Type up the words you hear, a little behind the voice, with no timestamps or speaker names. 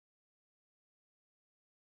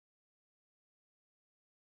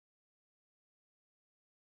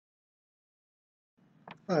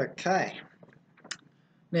Okay,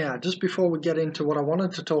 now just before we get into what I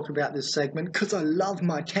wanted to talk about this segment, because I love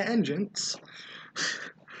my tangents,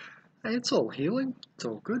 hey, it's all healing, it's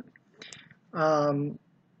all good.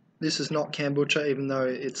 This is not kombucha, even though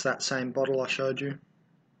it's that same bottle I showed you.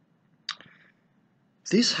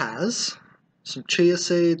 This has some chia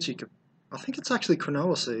seeds, I think it's actually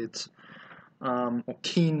quinoa seeds, or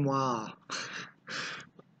quinoa.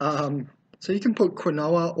 So you can put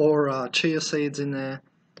quinoa or chia seeds in there,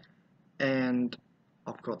 and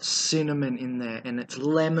I've got cinnamon in there, and it's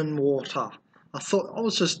lemon water. I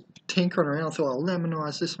was just tinkering around, I thought I'll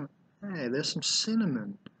lemonize this one. Hey, there's some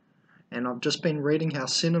cinnamon. And I've just been reading how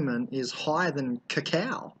cinnamon is higher than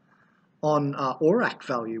cacao on ORAC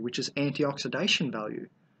value, which is antioxidation value.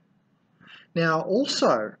 Now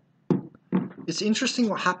also, it's interesting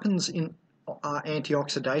what happens in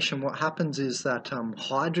antioxidation. What happens is that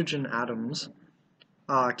hydrogen atoms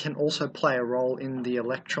can also play a role in the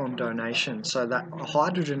electron donation, so that a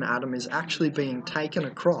hydrogen atom is actually being taken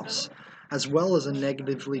across as well as a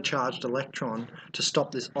negatively charged electron to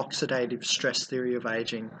stop this oxidative stress theory of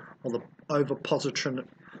aging, or the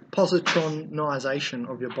positronization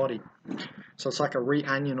of your body. So it's like a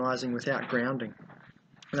reanionizing without grounding,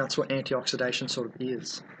 and that's what antioxidation sort of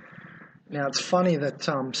is. Now it's funny that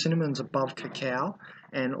cinnamon's above cacao,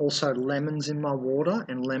 and also lemon's in my water,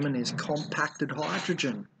 and lemon is compacted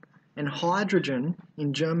hydrogen. And hydrogen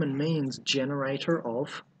in German means generator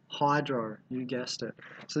of hydro, you guessed it.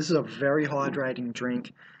 So this is a very hydrating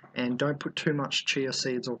drink, and don't put too much chia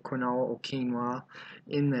seeds or quinoa or quinoa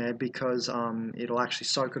in there, because it'll actually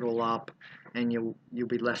soak it all up, and you'll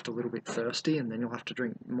be left a little bit thirsty, and then you'll have to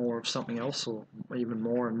drink more of something else, or even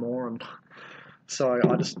more and more. And so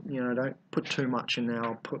I just, don't put too much in there.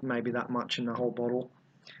 I'll put maybe that much in the whole bottle.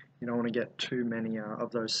 You don't want to get too many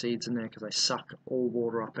of those seeds in there, because they suck all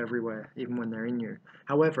water up everywhere, even when they're in you.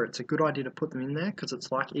 However, it's a good idea to put them in there, because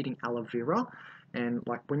it's like eating aloe vera, and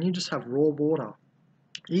like when you just have raw water,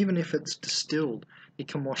 even if it's distilled, it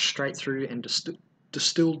can wash straight through, and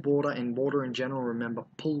distilled water and water in general, remember,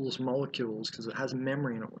 pulls molecules because it has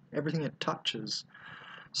memory in it, everything it touches.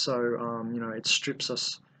 So, it strips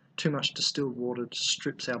us. Too much distilled water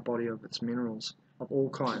strips our body of its minerals, of all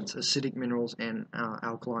kinds, acidic minerals and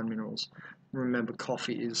alkaline minerals. Remember,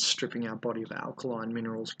 coffee is stripping our body of alkaline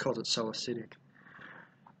minerals because it's so acidic.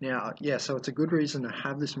 Now, yeah, so it's a good reason to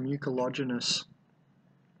have this mucilaginous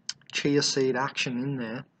chia seed action in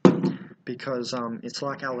there, because it's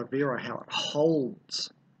like aloe vera, how it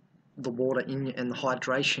holds the water in you and the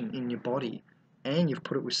hydration in your body, and you've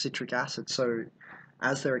put it with citric acid, so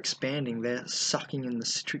as they're expanding, they're sucking in the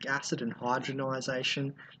citric acid and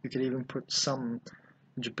hydrogenization. You could even put some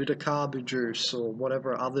jabitacarbu juice or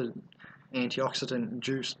whatever other antioxidant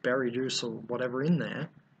juice, berry juice or whatever in there,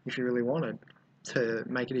 if you really wanted, to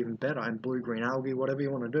make it even better, and blue-green algae, whatever you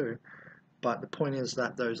want to do. But the point is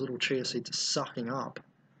that those little chia seeds are sucking up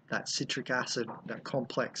that citric acid, that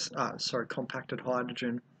compacted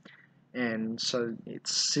hydrogen, and so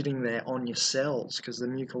it's sitting there on your cells, because the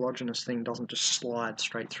mucilaginous thing doesn't just slide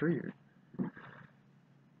straight through you.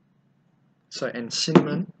 So, and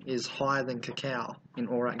cinnamon is higher than cacao in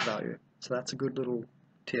ORAC value, so that's a good little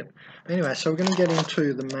tip. Anyway, so we're going to get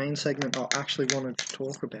into the main segment I actually wanted to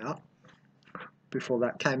talk about before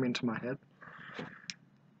that came into my head.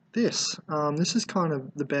 This is kind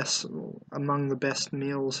of the best, among the best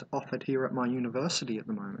meals offered here at my university at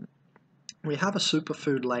the moment. We have a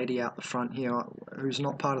superfood lady out the front here who's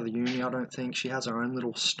not part of the uni, I don't think. She has her own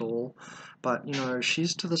little stall. But,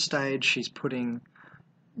 she's to the stage, she's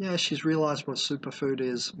realised what superfood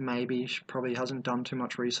is, maybe. She probably hasn't done too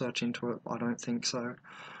much research into it, I don't think so.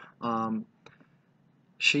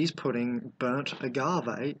 She's putting burnt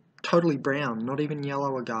agave, totally brown, not even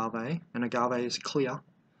yellow agave, and agave is clear.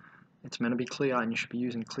 It's meant to be clear, and you should be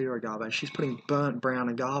using clear agave. She's putting burnt brown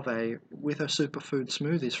agave with her superfood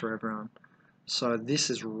smoothies for everyone. So this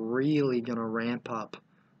is really going to ramp up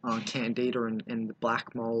candida and the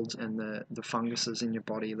black molds and the funguses in your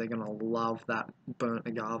body. They're going to love that burnt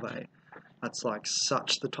agave. That's like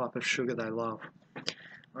such the type of sugar they love.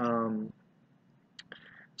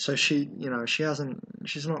 So she's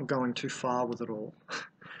not going too far with it all.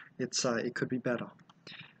 It could be better.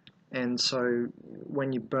 And so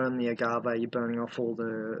when you burn the agave, you're burning off all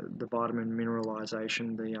the vitamin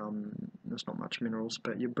mineralization, there's not much minerals,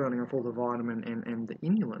 but you're burning off all the vitamin and the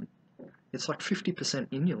inulin. It's like 50%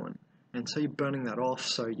 inulin. And so you're burning that off,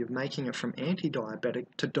 so you're making it from anti-diabetic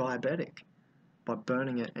to diabetic by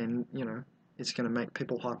burning it, and, it's going to make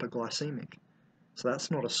people hypoglycemic. So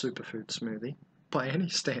that's not a superfood smoothie by any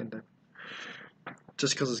standard,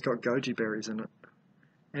 just because it's got goji berries in it.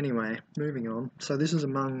 Anyway, moving on. So this is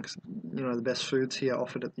among, the best foods here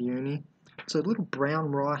offered at the uni. It's a little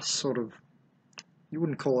brown rice sort of, you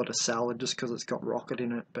wouldn't call it a salad just because it's got rocket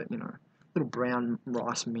in it, but little brown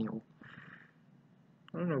rice meal.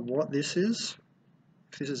 I don't know what this is.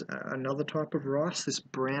 If this is another type of rice, this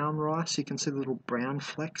brown rice, you can see the little brown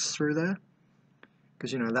flecks through there.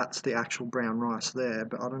 Because, that's the actual brown rice there,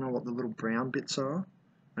 but I don't know what the little brown bits are.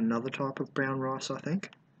 Another type of brown rice, I think,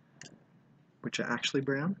 which are actually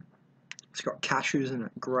brown. It's got cashews in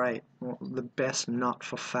it, great. Well, the best nut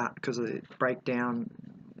for fat because the breakdown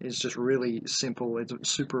is just really simple, it's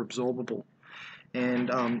super absorbable. And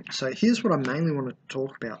so here's what I mainly want to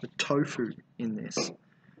talk about, the tofu in this.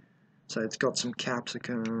 So it's got some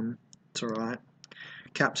capsicum, it's alright.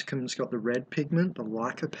 Capsicum's got the red pigment, the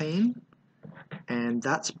lycopene, and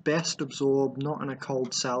that's best absorbed not in a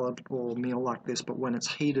cold salad or meal like this, but when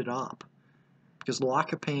it's heated up. Because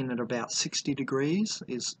lycopene at about 60 degrees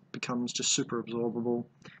becomes just super absorbable,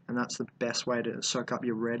 and that's the best way to soak up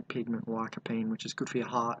your red pigment lycopene, which is good for your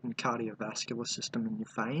heart and cardiovascular system and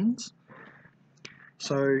your veins.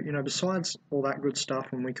 So, besides all that good stuff,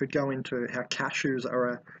 and we could go into how cashews are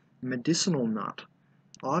a medicinal nut.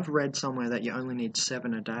 I've read somewhere that you only need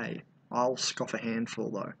 7 a day. I'll scoff a handful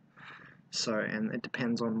though. So, and it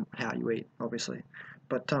depends on how you eat, obviously.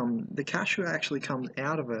 But the cashew actually comes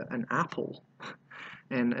out of an apple.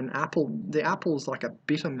 And the apple is like a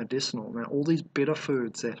bitter medicinal. Now, all these bitter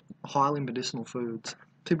foods, they're highly medicinal foods.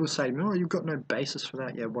 People say, oh, you've got no basis for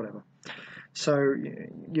that. Yeah, whatever. So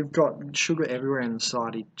you've got sugar everywhere in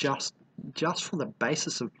society. Just for the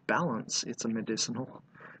basis of balance, it's a medicinal.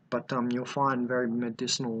 But you'll find very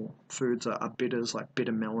medicinal foods are bitters, like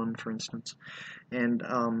bitter melon, for instance. And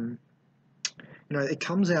it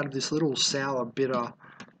comes out of this little sour, bitter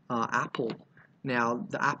apple. Now,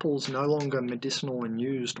 the apple's no longer medicinal and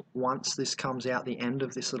used once this comes out the end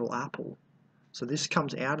of this little apple. So this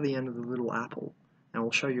comes out of the end of the little apple, and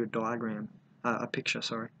I'll show you a diagram, a picture,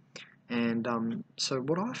 sorry. And so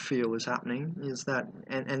what I feel is happening is that,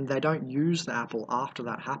 and they don't use the apple after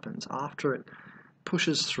that happens. After it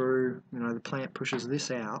pushes through, the plant pushes this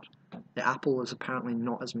out, the apple is apparently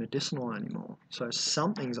not as medicinal anymore. So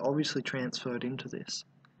something's obviously transferred into this.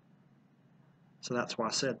 So that's why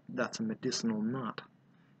I said that's a medicinal nut.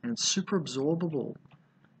 And it's super absorbable.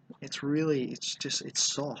 It's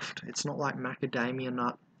soft. It's not like macadamia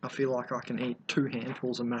nut. I feel like I can eat 2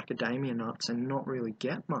 handfuls of macadamia nuts and not really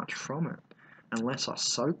get much from it unless I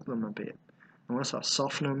soak them a bit. Unless I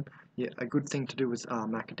soften them. Yeah, a good thing to do with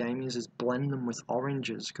macadamias is blend them with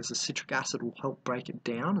oranges because the citric acid will help break it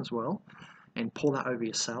down as well, and pour that over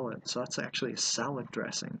your salad. So that's actually a salad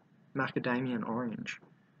dressing, macadamia and orange.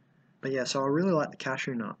 But yeah, so I really like the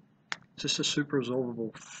cashew nut. It's just a super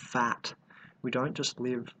absorbable fat. We don't just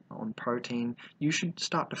live on protein. You should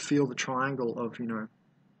start to feel the triangle of,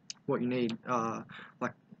 what you need,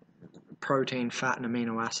 like protein, fat, and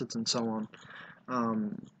amino acids and so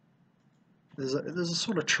on. There's a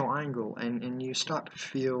sort of triangle, and you start to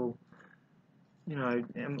feel,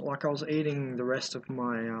 and like I was eating the rest of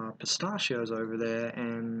my pistachios over there,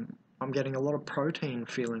 and I'm getting a lot of protein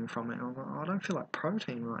feeling from it. I'm like, I don't feel like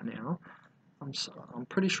protein right now. I'm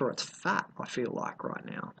pretty sure it's fat I feel like right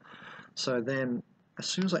now. So then, as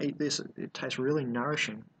soon as I eat this, it tastes really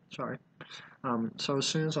nourishing. Sorry. So as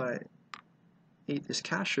soon as I eat this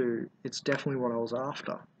cashew, it's definitely what I was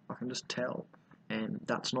after. I can just tell. And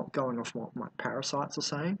that's not going off what my parasites are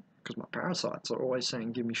saying, because my parasites are always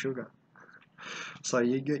saying, give me sugar. So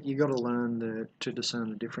you got to learn to discern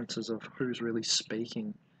the differences of who's really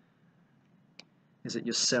speaking. Is it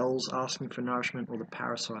your cells asking for nourishment or the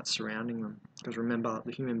parasites surrounding them? Because remember,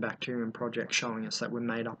 the Human Bacterium Project showing us that we're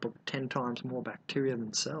made up of 10 times more bacteria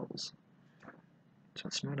than cells. So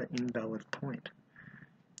it's not an invalid point.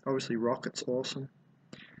 Obviously, rocket's awesome.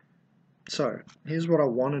 So here's what I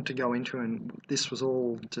wanted to go into, and this was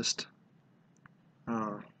all just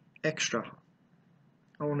extra.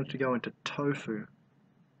 I wanted to go into tofu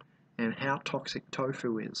and how toxic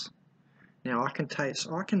tofu is. Now I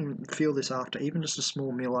can feel this after even just a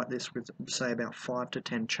small meal like this with, say, about 5 to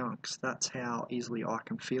 10 chunks. That's how easily I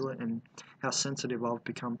can feel it and how sensitive I've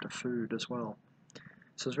become to food as well.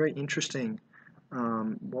 So it's very interesting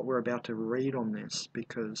what we're about to read on this,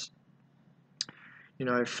 because,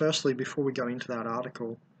 firstly, before we go into that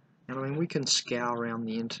article, and I mean, we can scour around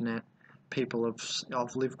the internet.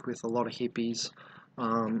 I've lived with a lot of hippies.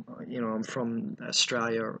 I'm from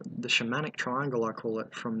Australia, the shamanic triangle I call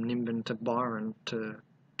it, from Nimbin to Byron to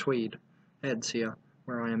Tweed Heads here,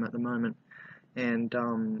 where I am at the moment. And,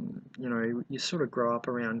 you sort of grow up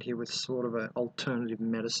around here with sort of an alternative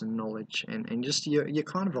medicine knowledge, and just you're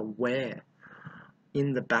kind of aware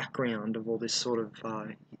in the background of all this sort of,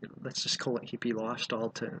 let's just call it hippie lifestyle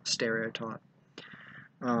to stereotype.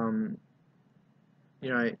 You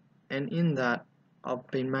know, and in that, I've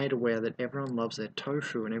been made aware that everyone loves their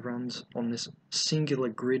tofu and everyone's on this singular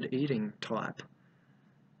grid eating type.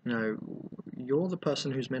 You know, you're the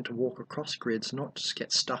person who's meant to walk across grids, not just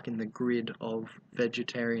get stuck in the grid of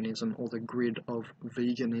vegetarianism or the grid of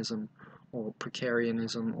veganism or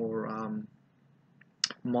precarianism or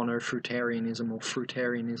monofruitarianism or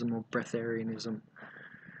fruitarianism or breatharianism.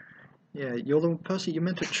 Yeah, you're the person you're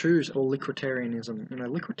meant to choose, or liquiditarianism. You know,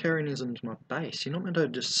 liquiditarianism's my base. You're not meant to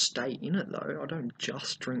just stay in it though. I don't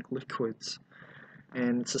just drink liquids.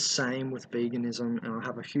 And it's the same with veganism, and I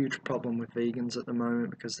have a huge problem with vegans at the moment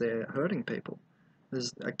because they're hurting people.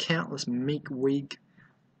 There's a countless weak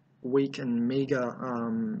and meager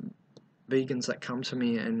vegans that come to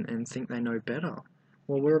me and think they know better.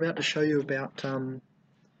 Well, we're about to show you about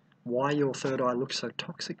why your third eye looks so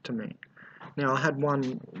toxic to me. Now, I had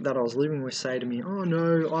one that I was living with say to me, oh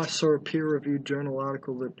no, I saw a peer-reviewed journal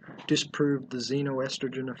article that disproved the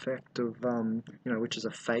xenoestrogen effect of, you know, which is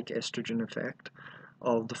a fake estrogen effect,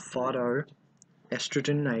 of the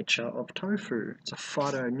phytoestrogen nature of tofu. It's a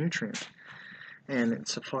phytonutrient, and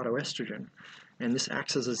it's a phytoestrogen. And this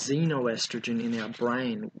acts as a xenoestrogen in our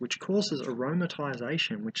brain, which causes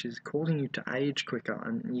aromatization, which is causing you to age quicker.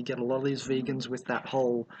 And you get a lot of these vegans with that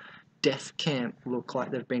whole death camp look, like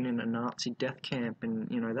they've been in a Nazi death camp, and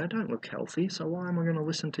you know, they don't look healthy, so why am I going to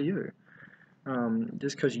listen to you?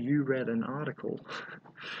 Just because you read an article.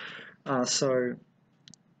 So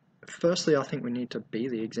firstly, I think we need to be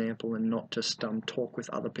the example and not just talk with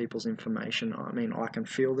other people's information. I mean, I can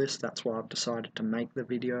feel this, that's why I've decided to make the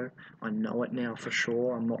video. I know it now for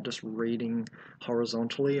sure. I'm not just reading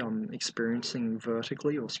horizontally, I'm experiencing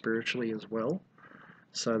vertically or spiritually as well.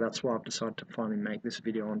 So that's why I've decided to finally make this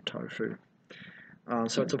video on tofu.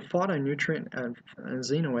 So it's a phytonutrient and a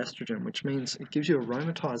xenoestrogen, which means it gives you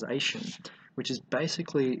aromatization, which is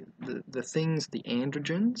basically the things, the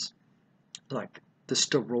androgens, like the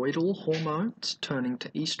steroidal hormones turning to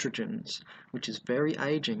estrogens, which is very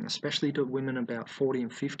aging, especially to women about 40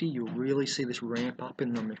 and 50. You'll really see this ramp up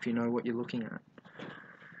in them if you know what you're looking at.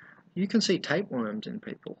 You can see tapeworms in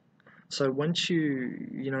people. So once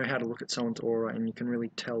you know how to look at someone's aura and you can really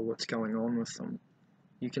tell what's going on with them,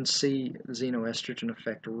 you can see the xenoestrogen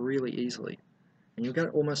effect really easily. And you'll get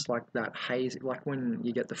almost like that haze, like when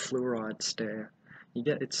you get the fluoride stare.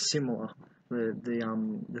 It's similar.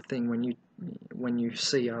 The thing when you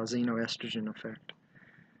see a xenoestrogen effect.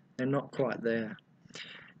 They're not quite there.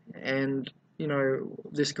 And you know,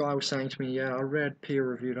 this guy was saying to me, yeah, I read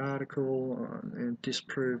peer-reviewed article and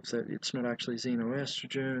disproved that it's not actually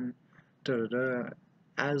xenoestrogen.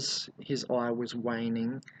 As his eye was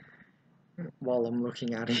waning while I'm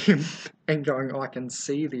looking at him and going, I can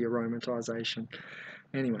see the aromatization.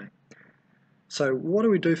 Anyway, so what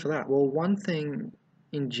do we do for that? Well, one thing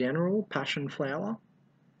in general, passion flower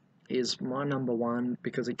is my number one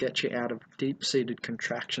because it gets you out of deep-seated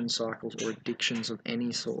contraction cycles or addictions of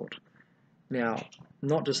any sort. Now,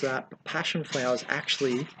 not just that, but passion flower is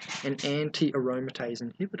actually an anti-aromatase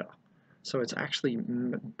inhibitor. So it's actually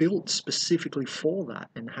built specifically for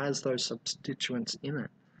that and has those substituents in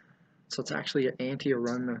it. So it's actually an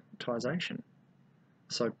anti-aromatization.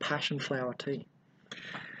 So passion flower tea.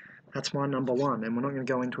 That's my number one. And we're not going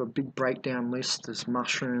to go into a big breakdown list. There's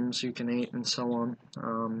mushrooms you can eat and so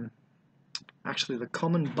on. Actually, the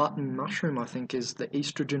common button mushroom, I think, is the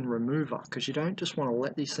estrogen remover, because you don't just want to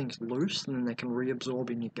let these things loose and then they can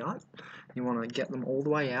reabsorb in your gut. You want to get them all the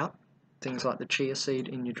way out. Things like the chia seed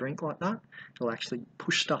in your drink like that. It'll actually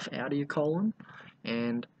push stuff out of your colon.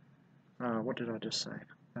 And what did I just say?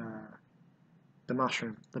 The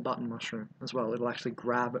mushroom, the button mushroom as well. It'll actually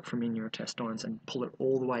grab it from in your intestines and pull it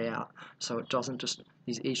all the way out. So it doesn't just,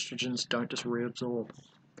 these estrogens don't just reabsorb.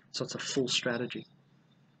 So it's a full strategy.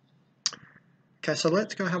 Okay, so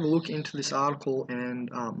let's go have a look into this article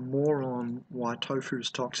and more on why tofu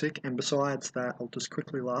is toxic. And besides that, I'll just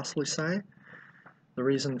quickly lastly say, the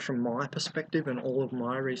reason from my perspective and all of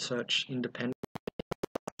my research independent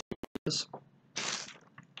is,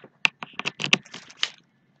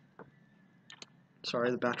 sorry,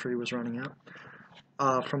 the battery was running out.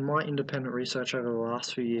 From my independent research over the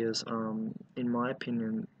last few years, in my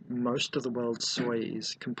opinion, most of the world's soy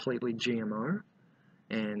is completely GMO.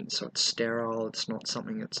 And so it's sterile, it's not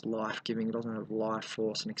something that's life-giving, it doesn't have life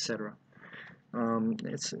force, and etc.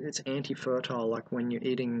 It's anti-fertile, like when you're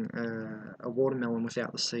eating a watermelon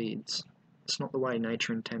without the seeds. It's not the way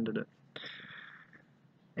nature intended it.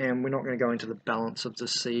 And we're not going to go into the balance of the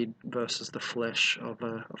seed versus the flesh of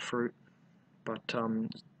a fruit. but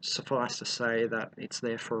suffice to say that it's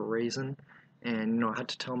there for a reason. And you know, I had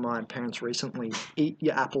to tell my parents recently, eat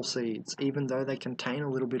your apple seeds, even though they contain a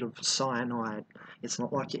little bit of cyanide. It's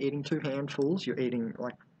not like you're eating 2 handfuls, you're eating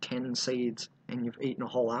like 10 seeds and you've eaten a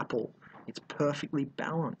whole apple. It's perfectly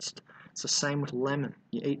balanced. It's the same with lemon.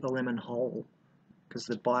 You eat the lemon whole, because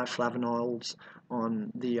the bioflavonoids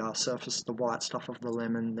on the surface, the white stuff of the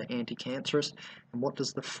lemon, the anti-cancerous. And what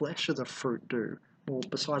does the flesh of the fruit do? Well,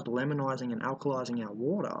 besides lemonizing and alkalizing our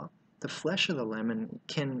water, the flesh of the lemon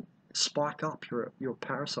can spike up your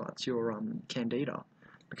parasites, your candida,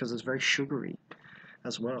 because it's very sugary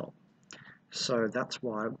as well. So that's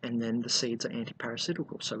why, and then the seeds are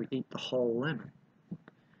anti-parasitical, so we eat the whole lemon.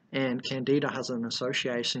 And candida has an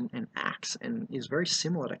association and acts and is very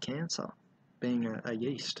similar to cancer, being a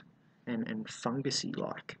yeast and fungusy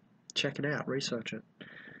like. Check it out, research it.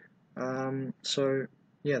 So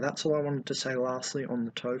yeah, that's all I wanted to say lastly on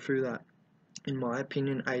the tofu, that in my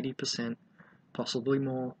opinion 80%, possibly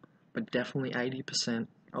more, but definitely 80%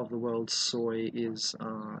 of the world's soy is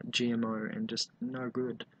GMO and just no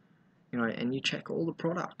good. You know, and you check all the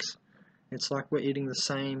products. It's like we're eating the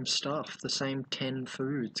same stuff, the same 10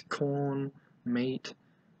 foods: corn, meat,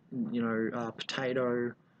 you know,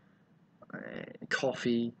 potato,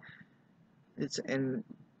 coffee, and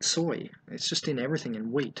soy. It's just in everything,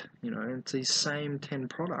 and wheat. You know, it's these same 10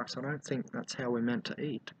 products. I don't think that's how we're meant to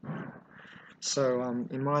eat. So,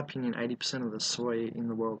 in my opinion, 80% of the soy in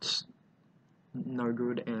the world's no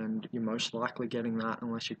good, and you're most likely getting that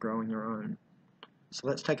unless you're growing your own. So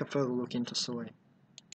let's take a further look into soy.